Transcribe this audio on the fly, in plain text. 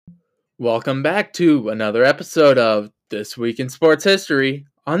Welcome back to another episode of This Week in Sports History.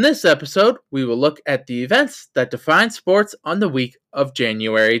 On this episode, we will look at the events that define sports on the week of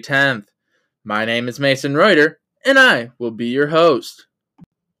January 10th. My name is Mason Reuter, and I will be your host.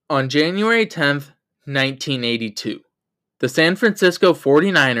 On January 10th, 1982, the San Francisco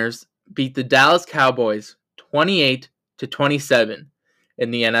 49ers beat the Dallas Cowboys 28-27 in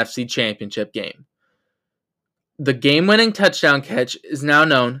the NFC Championship game. The game-winning touchdown catch is now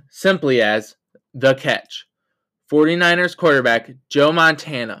known simply as The Catch. 49ers quarterback Joe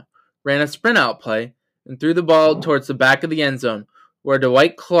Montana ran a sprint-out play and threw the ball towards the back of the end zone, where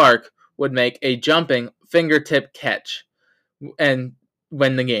Dwight Clark would make a jumping fingertip catch and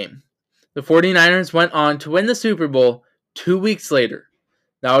win the game. The 49ers went on to win the Super Bowl 2 weeks later.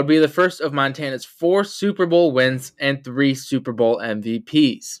 That would be the first of Montana's 4 Super Bowl wins and 3 Super Bowl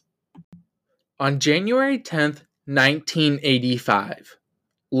MVPs. On January 10th, 1985,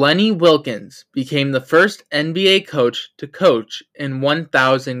 Lenny Wilkens became the first NBA coach to coach in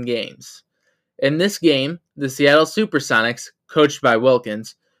 1,000 games. In this game, the Seattle Supersonics, coached by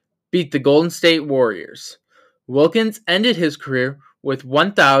Wilkens, beat the Golden State Warriors. Wilkens ended his career with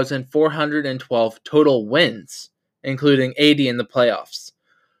 1,412 total wins, including 80 in the playoffs.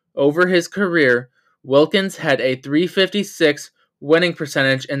 Over his career, Wilkens had a .356 winning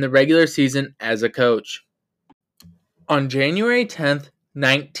percentage in the regular season as a coach. On January 10th,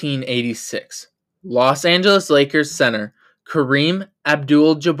 1986, Los Angeles Lakers center Kareem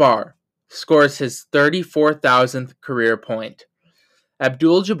Abdul-Jabbar scores his 34,000th career point.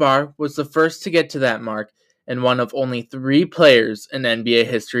 Abdul-Jabbar was the first to get to that mark and one of only 3 players in NBA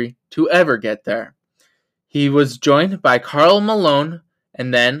history to ever get there. He was joined by Karl Malone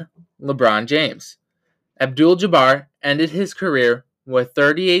and then LeBron James. Abdul-Jabbar ended his career with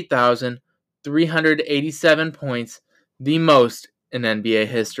 38,387 points, the most in NBA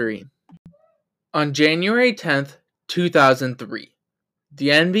history. On January 10th, 2003, the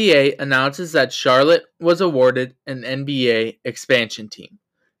NBA announces that Charlotte was awarded an NBA expansion team.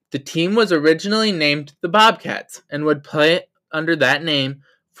 The team was originally named the Bobcats and would play under that name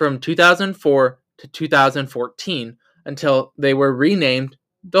from 2004 to 2014 until they were renamed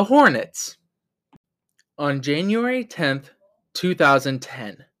the Hornets. On January 10th,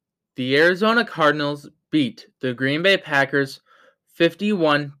 2010, the Arizona Cardinals beat the Green Bay Packers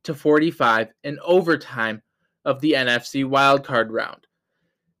 51-45 in overtime of the NFC wildcard round.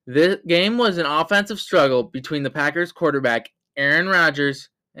 This game was an offensive struggle between the Packers quarterback Aaron Rodgers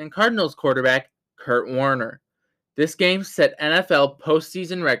and Cardinals quarterback Kurt Warner. This game set NFL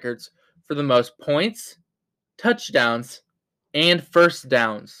postseason records for the most points, touchdowns, and first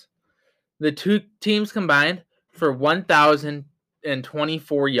downs. The two teams combined for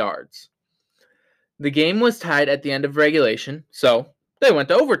 1,024 yards. The game was tied at the end of regulation, so they went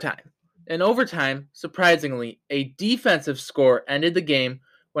to overtime. In overtime, surprisingly, a defensive score ended the game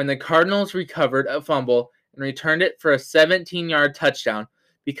when the Cardinals recovered a fumble and returned it for a 17-yard touchdown,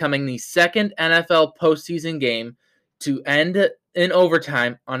 becoming the second NFL postseason game to end in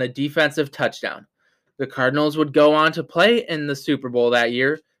overtime on a defensive touchdown. The Cardinals would go on to play in the Super Bowl that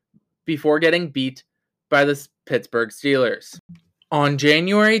year before getting beat by the Pittsburgh Steelers. On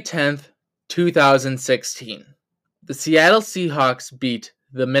January 10th, 2016, the Seattle Seahawks beat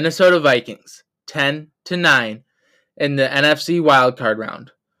the Minnesota Vikings 10-9 in the NFC wildcard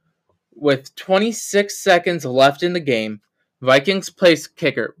round. With 26 seconds left in the game, Vikings place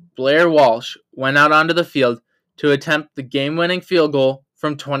kicker Blair Walsh went out onto the field to attempt the game-winning field goal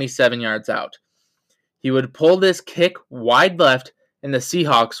from 27 yards out. He would pull this kick wide left and the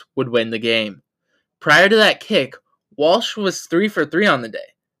Seahawks would win the game. Prior to that kick, Walsh was 3 for 3 on the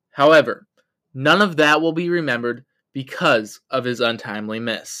day. However, none of that will be remembered because of his untimely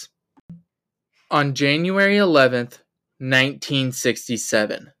miss. On January 11th,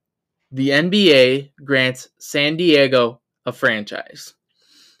 1967, the NBA grants San Diego a franchise.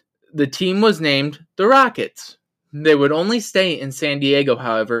 The team was named the Rockets. They would only stay in San Diego,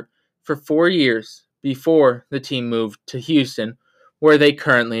 however, for 4 years before the team moved to Houston, where they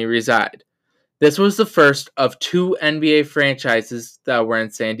currently reside. This was the first of 2 NBA franchises that were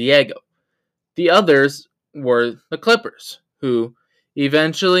in San Diego. The others were the Clippers, who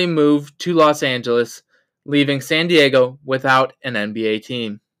eventually moved to Los Angeles, leaving San Diego without an NBA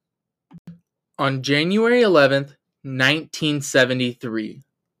team. On January 11th, 1973,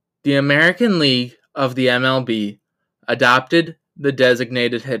 the American League of the MLB adopted the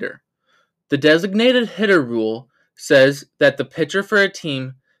designated hitter. The designated hitter rule says that the pitcher for a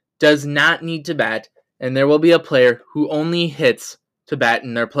team does not need to bat, and there will be a player who only hits to bat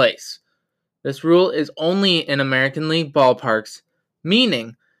in their place. This rule is only in American League ballparks,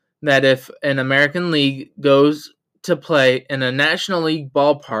 meaning that if an American League goes to play in a National League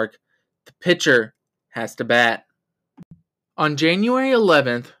ballpark, the pitcher has to bat. On January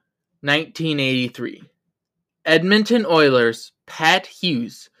 11th, 1983, Edmonton Oilers' Pat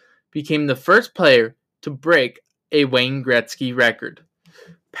Hughes became the first player to break a Wayne Gretzky record.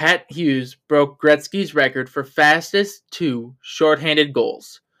 Pat Hughes broke Gretzky's record for fastest two shorthanded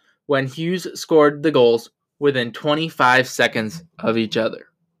goals when Hughes scored the goals within 25 seconds of each other.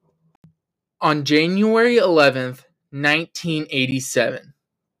 On January 11th, 1987,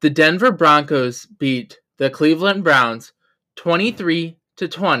 the Denver Broncos beat the Cleveland Browns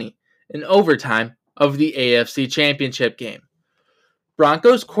 23-20 in overtime of the AFC Championship game.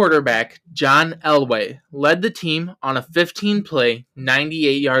 Broncos quarterback John Elway led the team on a 15-play,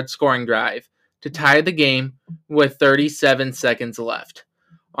 98-yard scoring drive to tie the game with 37 seconds left.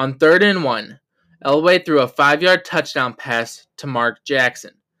 On 3rd and 1, Elway threw a 5-yard touchdown pass to Mark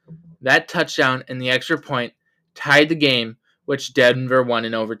Jackson. That touchdown and the extra point tied the game, which Denver won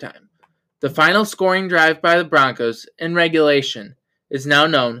in overtime. The final scoring drive by the Broncos in regulation is now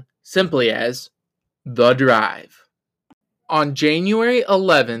known simply as The Drive. On January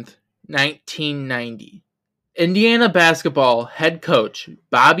 11th, 1990, Indiana basketball head coach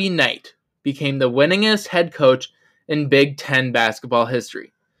Bobby Knight became the winningest head coach in Big Ten basketball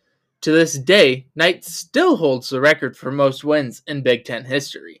history. To this day, Knight still holds the record for most wins in Big Ten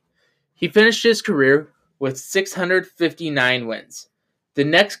history. He finished his career with 659 wins. The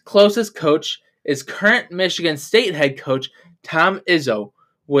next closest coach is current Michigan State head coach Tom Izzo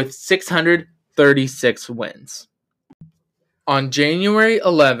with 636 wins. On January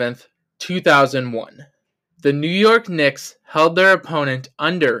 11th, 2001, the New York Knicks held their opponent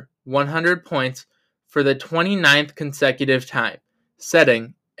under 100 points for the 29th consecutive time,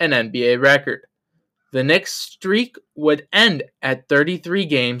 setting an NBA record. The Knicks' streak would end at 33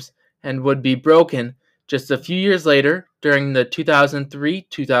 games and would be broken just a few years later during the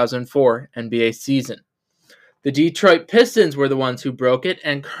 2003-2004 NBA season. The Detroit Pistons were the ones who broke it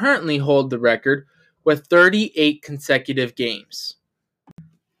and currently hold the record with 38 consecutive games.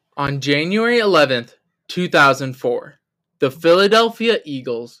 On January 11th, 2004, the Philadelphia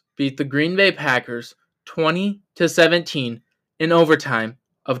Eagles beat the Green Bay Packers 20-17 in overtime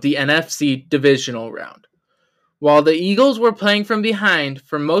of the NFC Divisional Round. While the Eagles were playing from behind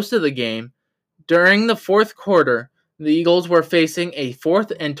for most of the game, during the fourth quarter, the Eagles were facing a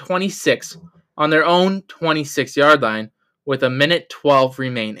 4th and 26 on their own 26-yard line with 1:12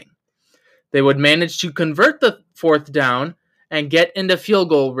 remaining. They would manage to convert the fourth down and get into field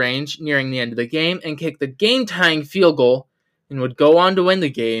goal range nearing the end of the game and kick the game-tying field goal and would go on to win the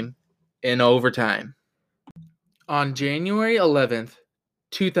game in overtime. On January 11th,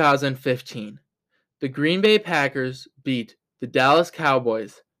 2015, the Green Bay Packers beat the Dallas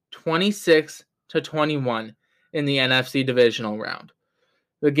Cowboys 26-21 in the NFC Divisional Round.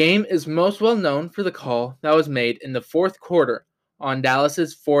 The game is most well known for the call that was made in the fourth quarter on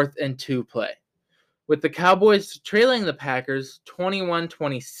Dallas's 4th and 2 play. With the Cowboys trailing the Packers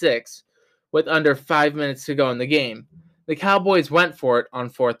 21-26 with under 5 minutes to go in the game, the Cowboys went for it on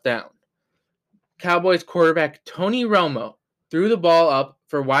 4th down. Cowboys quarterback Tony Romo threw the ball up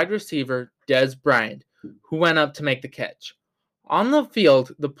for wide receiver Dez Bryant, who went up to make the catch. On the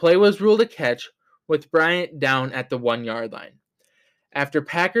field, the play was ruled a catch with Bryant down at the 1-yard line. After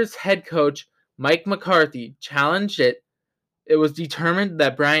Packers head coach Mike McCarthy challenged it, it was determined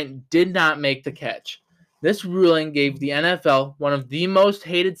that Bryant did not make the catch. This ruling gave the NFL one of the most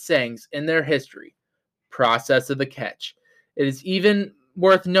hated sayings in their history, process of the catch. It is even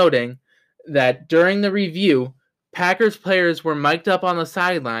worth noting that during the review, Packers players were mic'd up on the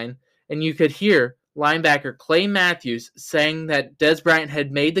sideline, and you could hear linebacker Clay Matthews saying that Dez Bryant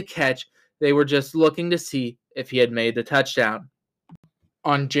had made the catch. They were just looking to see if he had made the touchdown.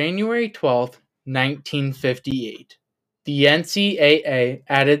 On January 12, 1958, the NCAA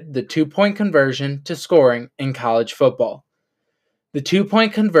added the 2-point conversion to scoring in college football. The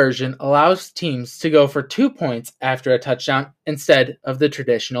 2-point conversion allows teams to go for 2 points after a touchdown instead of the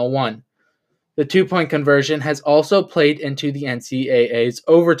traditional 1. The 2-point conversion has also played into the NCAA's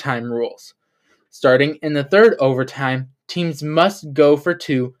overtime rules. Starting in the 3rd overtime, teams must go for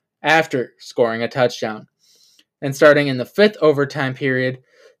 2 after scoring a touchdown. And starting in the 5th overtime period,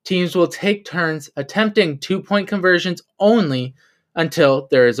 teams will take turns attempting 2-point conversions only until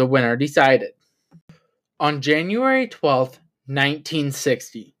there is a winner decided. On January 12,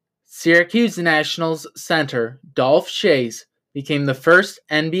 1960, Syracuse Nationals center Dolph Schayes became the first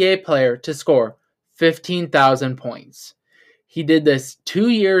NBA player to score 15,000 points. He did this 2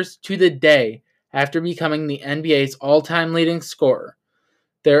 years to the day after becoming the NBA's all-time leading scorer.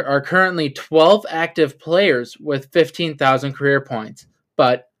 There are currently 12 active players with 15,000 career points,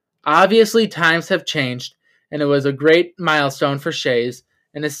 but obviously times have changed, and it was a great milestone for Shays,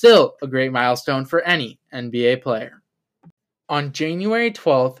 and is still a great milestone for any NBA player. On January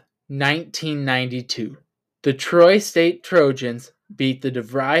 12th, 1992, the Troy State Trojans beat the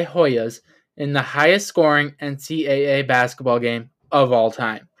DeVry Hoyas in the highest scoring NCAA basketball game of all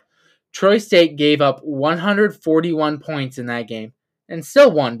time. Troy State gave up 141 points in that game and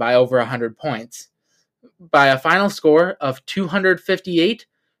still won by over 100 points, by a final score of 258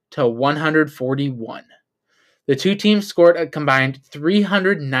 to 141. The two teams scored a combined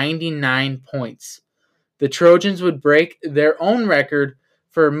 399 points. The Trojans would break their own record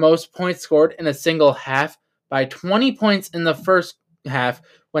for most points scored in a single half by 20 points in the first half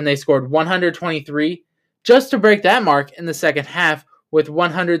when they scored 123, just to break that mark in the second half with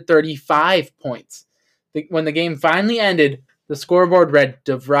 135 points. When the game finally ended, the scoreboard read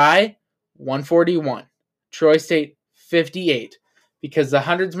DeVry 141, Troy State 58, because the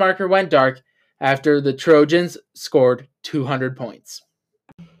hundreds marker went dark after the Trojans scored 200 points.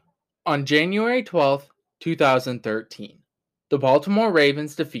 On January 12th, 2013, the Baltimore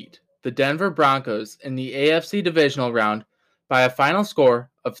Ravens defeat the Denver Broncos in the AFC divisional round by a final score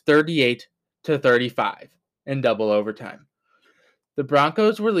of 38 to 35 in double overtime. The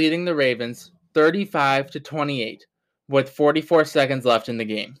Broncos were leading the Ravens 35 to 28 with 44 seconds left in the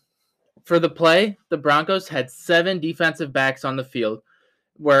game. For the play, the Broncos had 7 defensive backs on the field,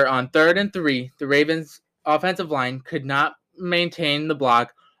 where on 3rd and 3, the Ravens' offensive line could not maintain the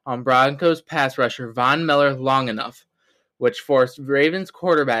block on Broncos pass rusher Von Miller long enough, which forced Ravens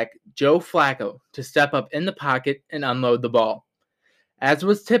quarterback Joe Flacco to step up in the pocket and unload the ball. As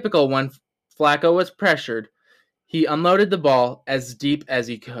was typical when Flacco was pressured, he unloaded the ball as deep as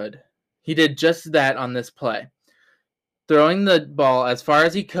he could. He did just that on this play, throwing the ball as far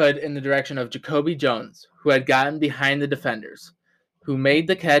as he could in the direction of Jacoby Jones, who had gotten behind the defenders, who made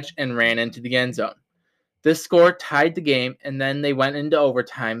the catch and ran into the end zone. This score tied the game, and then they went into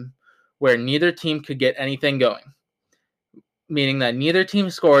overtime, where neither team could get anything going, meaning that neither team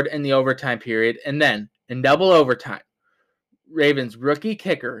scored in the overtime period, and then, in double overtime, Ravens rookie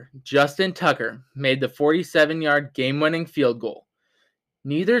kicker Justin Tucker made the 47-yard game-winning field goal.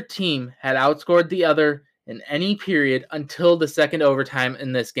 Neither team had outscored the other in any period until the second overtime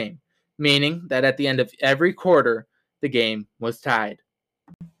in this game, meaning that at the end of every quarter, the game was tied.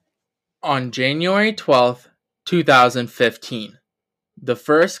 On January 12th, 2015, the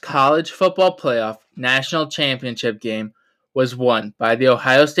first college football playoff national championship game was won by the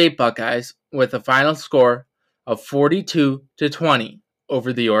Ohio State Buckeyes with a final score of 42 to 20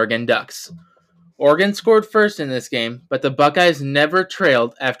 over the Oregon Ducks. Oregon scored first in this game, but the Buckeyes never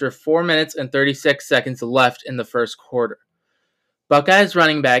trailed after 4 minutes and 36 seconds left in the first quarter. Buckeyes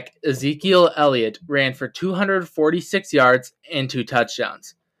running back Ezekiel Elliott ran for 246 yards and 2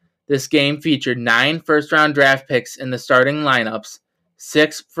 touchdowns. This game featured 9 first-round draft picks in the starting lineups,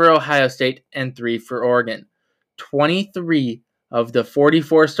 6 for Ohio State and 3 for Oregon. 23 of the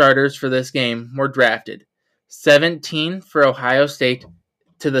 44 starters for this game were drafted, 17 for Ohio State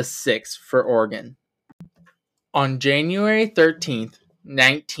to the 6 for Oregon. On January 13th,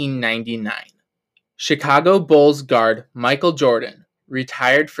 1999, Chicago Bulls guard Michael Jordan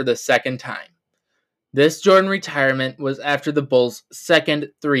retired for the second time. This Jordan retirement was after the Bulls' second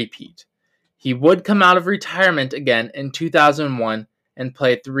three-peat. He would come out of retirement again in 2001 and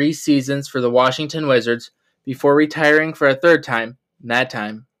play 3 seasons for the Washington Wizards before retiring for a third time, that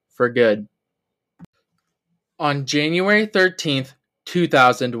time for good. On January 13th,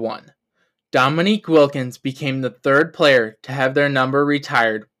 2001, Dominique Wilkins became the 3rd player to have their number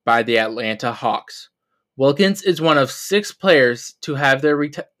retired by the Atlanta Hawks. Wilkins is one of 6 players to have their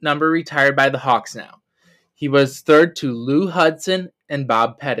number retired by the Hawks now. He was 3rd to Lou Hudson and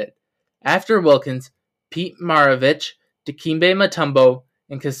Bob Pettit. After Wilkins, Pete Maravich, Dikembe Mutombo,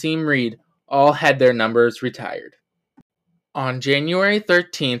 and Kasim Reed all had their numbers retired. On January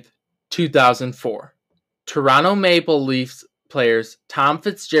 13th, 2004, Toronto Maple Leafs players Tom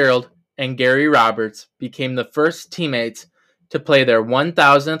Fitzgerald and Gary Roberts became the first teammates to play their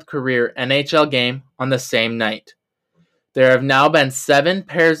 1,000th career NHL game on the same night. There have now been 7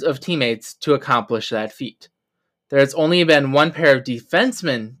 pairs of teammates to accomplish that feat. There has only been 1 pair of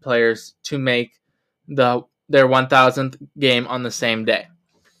defenseman players to make their 1,000th game on the same day.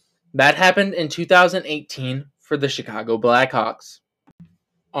 That happened in 2018 for the Chicago Blackhawks.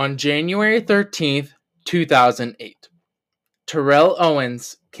 On January 13th, 2008, Terrell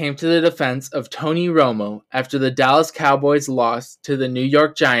Owens came to the defense of Tony Romo after the Dallas Cowboys lost to the New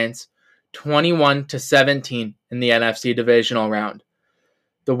York Giants 21-17 in the NFC divisional round.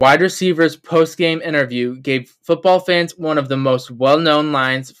 The wide receiver's post-game interview gave football fans one of the most well-known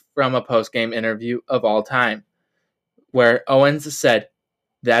lines from a post-game interview of all time, where Owens said,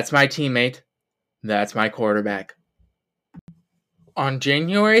 "That's my teammate. That's my quarterback." On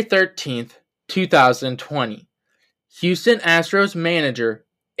January 13th, 2020, Houston Astros manager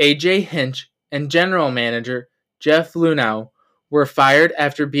A.J. Hinch and general manager Jeff Luhnow were fired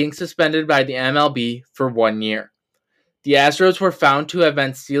after being suspended by the MLB for 1 year. The Astros were found to have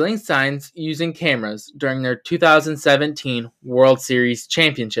been stealing signs using cameras during their 2017 World Series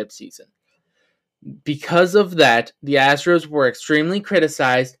championship season. Because of that, the Astros were extremely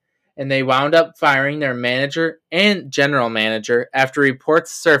criticized, and they wound up firing their manager and general manager after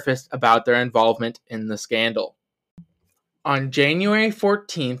reports surfaced about their involvement in the scandal. On January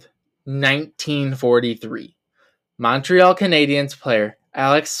 14th, 1943, Montreal Canadiens player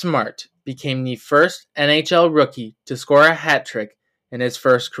Alex Smart became the first NHL rookie to score a hat trick in his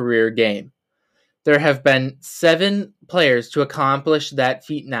first career game. There have been 7 players to accomplish that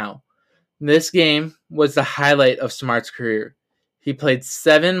feat now. This game was the highlight of Smart's career. He played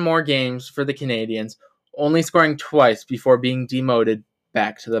 7 more games for the Canadiens, only scoring twice before being demoted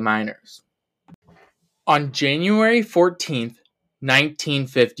back to the minors. On January 14th,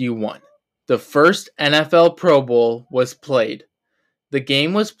 1951, the first NFL Pro Bowl was played. The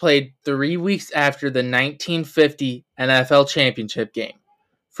game was played 3 weeks after the 1950 NFL Championship game.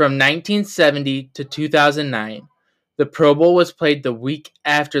 From 1970 to 2009, the Pro Bowl was played the week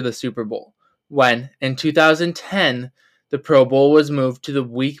after the Super Bowl, when, in 2010, the Pro Bowl was moved to the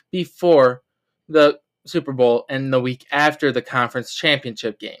week before the Super Bowl and the week after the conference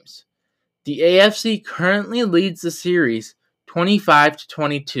championship games. The AFC currently leads the series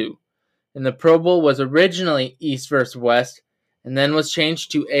 25-22, and the Pro Bowl was originally East versus West and then was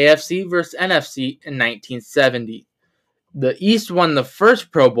changed to AFC versus NFC in 1970. The East won the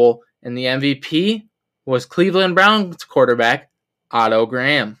first Pro Bowl, and the MVP was Cleveland Browns quarterback Otto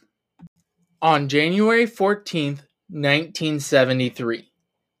Graham. On January 14th, 1973,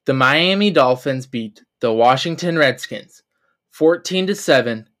 the Miami Dolphins beat the Washington Redskins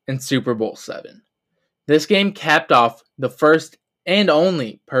 14-7 in Super Bowl VII. This game capped off the first and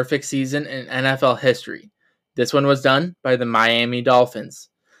only perfect season in NFL history. This one was done by the Miami Dolphins.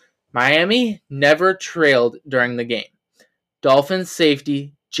 Miami never trailed during the game. Dolphins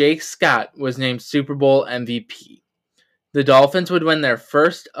safety Jake Scott was named Super Bowl MVP. The Dolphins would win their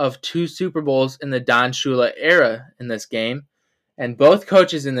first of 2 Super Bowls in the Don Shula era in this game, and both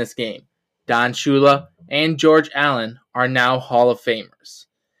coaches in this game, Don Shula and George Allen, are now Hall of Famers.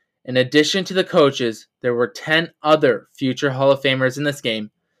 In addition to the coaches, there were 10 other future Hall of Famers in this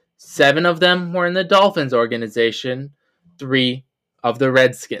game. 7 of them were in the Dolphins organization, 3 of the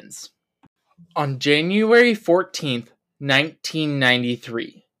Redskins. On January 14th,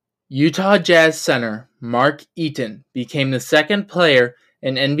 1993, Utah Jazz center Mark Eaton became the second player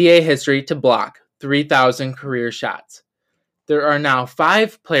in NBA history to block 3,000 career shots. There are now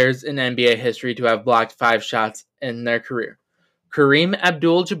 5 players in NBA history to have blocked 5 shots in their career. Kareem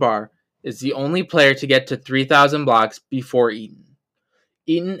Abdul-Jabbar is the only player to get to 3,000 blocks before Eaton.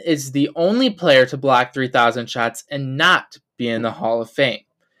 Eaton is the only player to block 3,000 shots and not be in the Hall of Fame.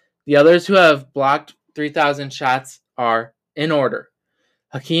 The others who have blocked 3,000 shots are, in order,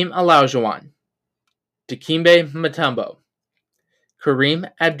 Hakeem Olajuwon, Dikembe Mutombo,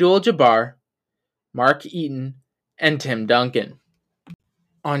 Kareem Abdul-Jabbar, Mark Eaton, and Tim Duncan.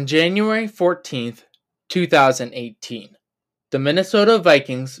 On January 14th, 2018, the Minnesota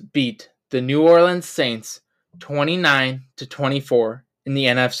Vikings beat the New Orleans Saints 29-24 in the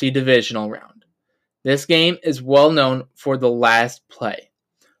NFC Divisional Round. This game is well known for the last play.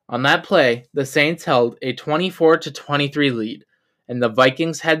 On that play, the Saints held a 24-23 lead, and the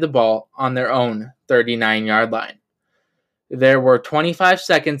Vikings had the ball on their own 39-yard line. There were 25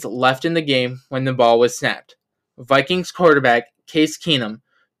 seconds left in the game when the ball was snapped. Vikings quarterback Case Keenum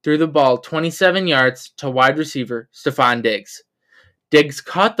threw the ball 27 yards to wide receiver Stephon Diggs. Diggs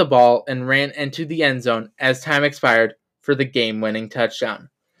caught the ball and ran into the end zone as time expired for the game-winning touchdown.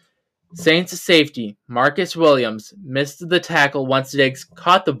 Saints safety Marcus Williams missed the tackle once Diggs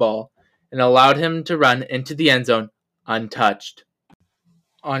caught the ball and allowed him to run into the end zone untouched.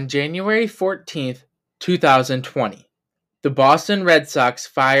 On January 14th, 2020, the Boston Red Sox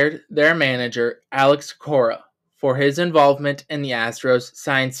fired their manager Alex Cora for his involvement in the Astros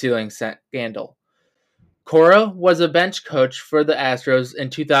sign-stealing scandal. Cora was a bench coach for the Astros in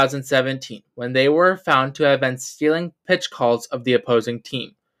 2017 when they were found to have been stealing pitch calls of the opposing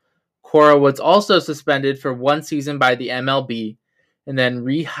team. Cora was also suspended for 1 season by the MLB and then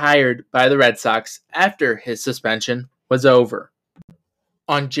rehired by the Red Sox after his suspension was over.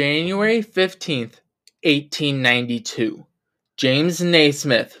 On January 15th, 1892, James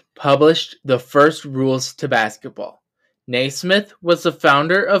Naismith published the first rules to basketball. Naismith was the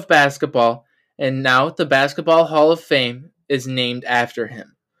founder of basketball, and now the Basketball Hall of Fame is named after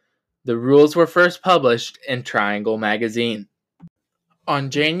him. The rules were first published in Triangle magazine. On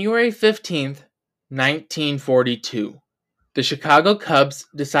January 15th, 1942, the Chicago Cubs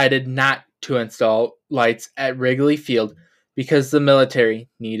decided not to install lights at Wrigley Field because the military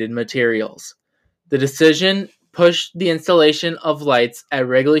needed materials. The decision pushed the installation of lights at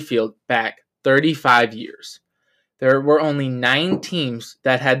Wrigley Field back 35 years. There were only 9 teams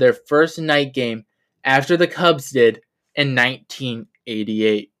that had their first night game after the Cubs did in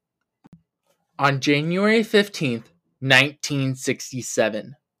 1988. On January 15th,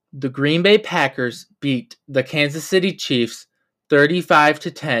 1967, the Green Bay Packers beat the Kansas City Chiefs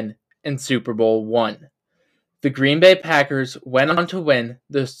 35-10 in Super Bowl I. The Green Bay Packers went on to win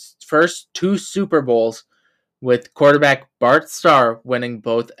the first 2 Super Bowls, with quarterback Bart Starr winning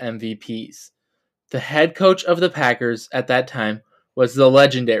both MVPs. The head coach of the Packers at that time was the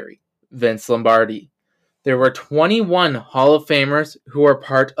legendary Vince Lombardi. There were 21 Hall of Famers who were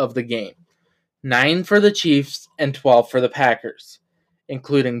part of the game, 9 for the Chiefs and 12 for the Packers,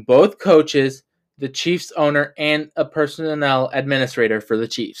 including both coaches, the Chiefs owner, and a personnel administrator for the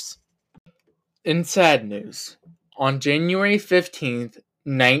Chiefs. In sad news, on January 15th,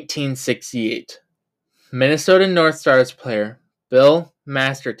 1968, Minnesota North Stars player Bill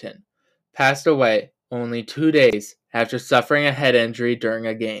Masterton passed away only 2 days after suffering a head injury during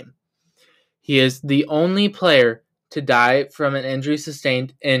a game. He is the only player to die from an injury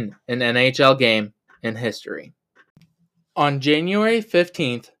sustained in an NHL game in history. On January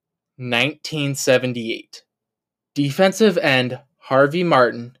 15th, 1978, defensive end Harvey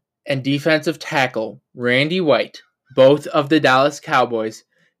Martin and defensive tackle Randy White, both of the Dallas Cowboys,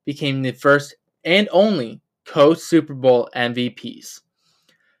 became the first and only co-Super Bowl MVPs.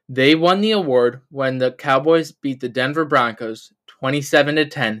 They won the award when the Cowboys beat the Denver Broncos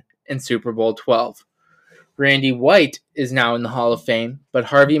 27-10 in Super Bowl XII. Randy White is now in the Hall of Fame, but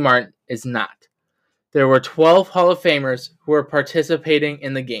Harvey Martin is not. There were 12 Hall of Famers who were participating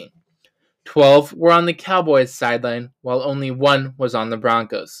in the game. 12 were on the Cowboys sideline, while only 1 was on the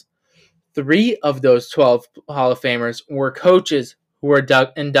Broncos. 3 of those 12 Hall of Famers were coaches who were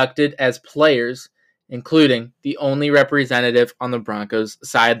inducted as players, including the only representative on the Broncos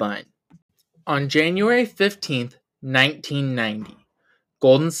sideline. On January 15th, 1990,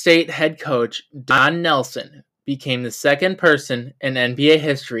 Golden State head coach Don Nelson became the second person in NBA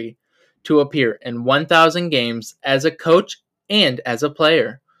history to appear in 1,000 games as a coach and as a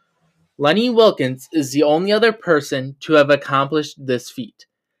player. Lenny Wilkens is the only other person to have accomplished this feat.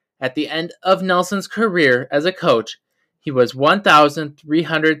 At the end of Nelson's career as a coach, he was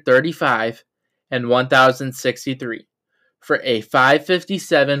 1,335 and 1,063 for a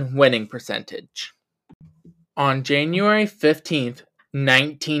 .557 winning percentage. On January 15th,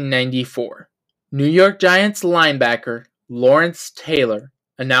 1994, New York Giants linebacker Lawrence Taylor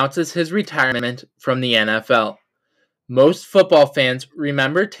announces his retirement from the NFL. Most football fans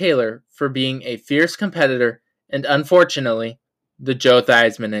remember Taylor for being a fierce competitor and, unfortunately, the Joe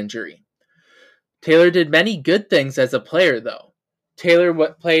Theismann injury. Taylor did many good things as a player, though. Taylor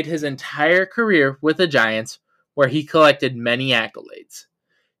played his entire career with the Giants, where he collected many accolades.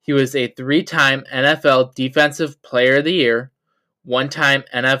 He was a 3-time NFL Defensive Player of the Year, 1-time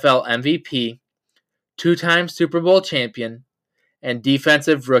NFL MVP, 2-time Super Bowl champion, and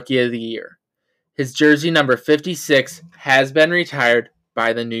Defensive Rookie of the Year. His jersey number 56 has been retired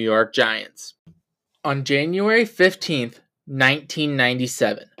by the New York Giants. On January 15th,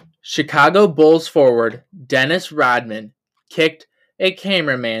 1997, Chicago Bulls forward Dennis Rodman kicked a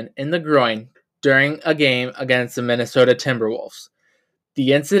cameraman in the groin during a game against the Minnesota Timberwolves.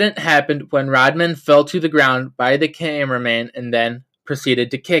 The incident happened when Rodman fell to the ground by the cameraman and then proceeded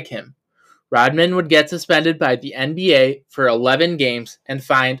to kick him. Rodman would get suspended by the NBA for 11 games and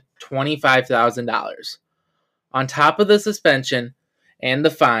fined $25,000. On top of the suspension and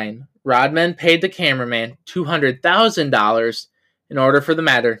the fine, Rodman paid the cameraman $200,000 in order for the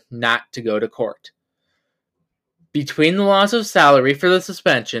matter not to go to court. Between the loss of salary for the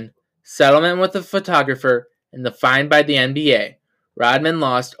suspension, settlement with the photographer, and the fine by the NBA, Rodman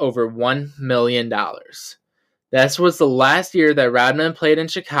lost over $1 million. This was the last year that Rodman played in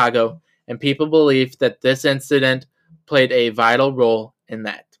Chicago, and people believe that this incident played a vital role in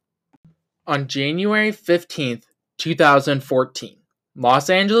that. On January 15th, 2014, Los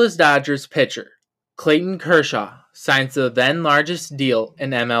Angeles Dodgers pitcher Clayton Kershaw signs the then largest deal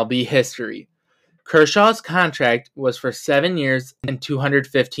in MLB history. Kershaw's contract was for 7 years and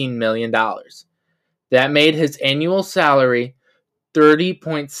 $215 million. That made his annual salary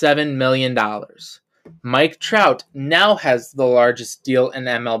 $30.7 million. Mike Trout now has the largest deal in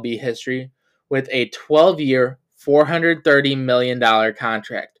MLB history with a 12-year, $430 million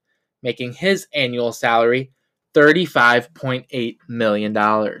contract, making his annual salary $35.8 million.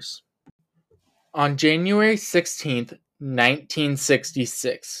 On January 16,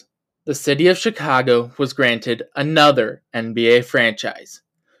 1966, the city of Chicago was granted another NBA franchise.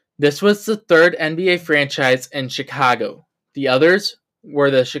 This was the third NBA franchise in Chicago. The others were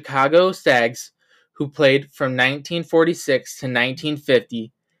the Chicago Stags, who played from 1946 to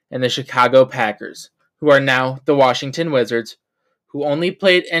 1950, and the Chicago Packers, who are now the Washington Wizards, who only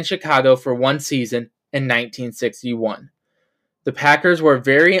played in Chicago for one season in 1961. The Packers were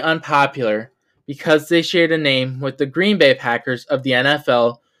very unpopular because they shared a name with the Green Bay Packers of the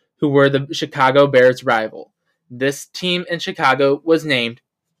NFL, who were the Chicago Bears' rival. This team in Chicago was named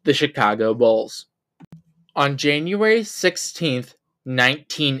the Chicago Bulls. On January 16,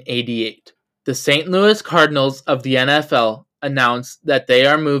 1988, the St. Louis Cardinals of the NFL announced that they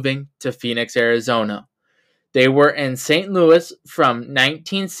are moving to Phoenix, Arizona. They were in St. Louis from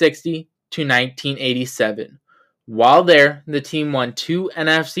 1960 to 1987. While there, the team won 2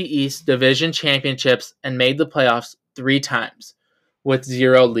 NFC East Division championships and made the playoffs 3 times, with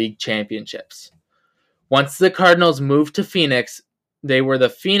 0 league championships. Once the Cardinals moved to Phoenix, they were the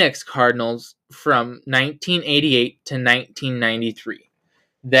Phoenix Cardinals from 1988 to 1993.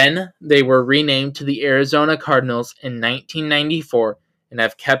 Then they were renamed to the Arizona Cardinals in 1994 and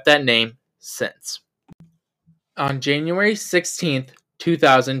have kept that name since. On January 16,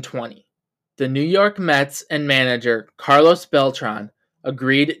 2020, the New York Mets and manager Carlos Beltran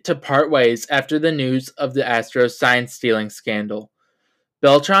agreed to part ways after the news of the Astros sign-stealing scandal.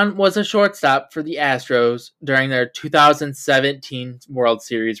 Beltran was a shortstop for the Astros during their 2017 World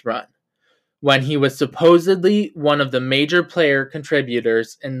Series run, when he was supposedly one of the major player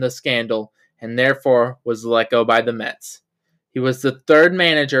contributors in the scandal and therefore was let go by the Mets. He was the third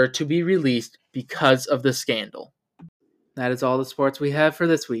manager to be released because of the scandal. That is all the sports we have for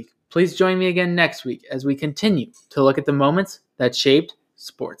this week. Please join me again next week as we continue to look at the moments that shaped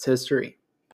sports history.